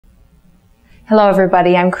Hello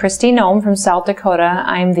everybody, I'm Kristi Noem from South Dakota.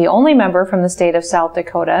 I'm the only member from the state of South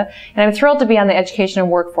Dakota, and I'm thrilled to be on the Education and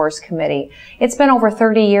Workforce Committee. It's been over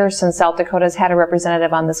 30 years since South Dakota's had a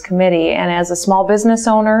representative on this committee, and as a small business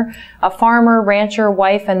owner, a farmer, rancher,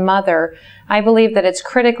 wife, and mother, I believe that it's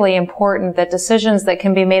critically important that decisions that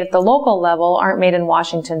can be made at the local level aren't made in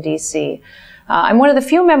Washington, D.C. I'm one of the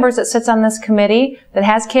few members that sits on this committee that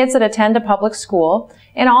has kids that attend a public school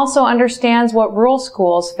and also understands what rural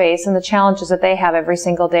schools face and the challenges that they have every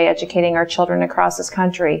single day educating our children across this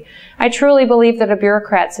country. I truly believe that a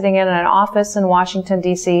bureaucrat sitting in an office in Washington,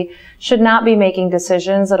 D.C. should not be making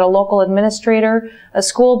decisions that a local administrator, a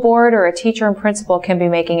school board, or a teacher and principal can be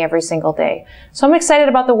making every single day. So I'm excited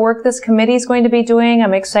about the work this committee is going to be doing.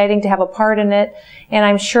 I'm excited to have a part in it, and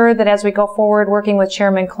I'm sure that as we go forward working with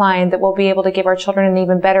Chairman Klein that we'll be able to give our children an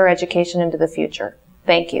even better education into the future.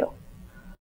 Thank you.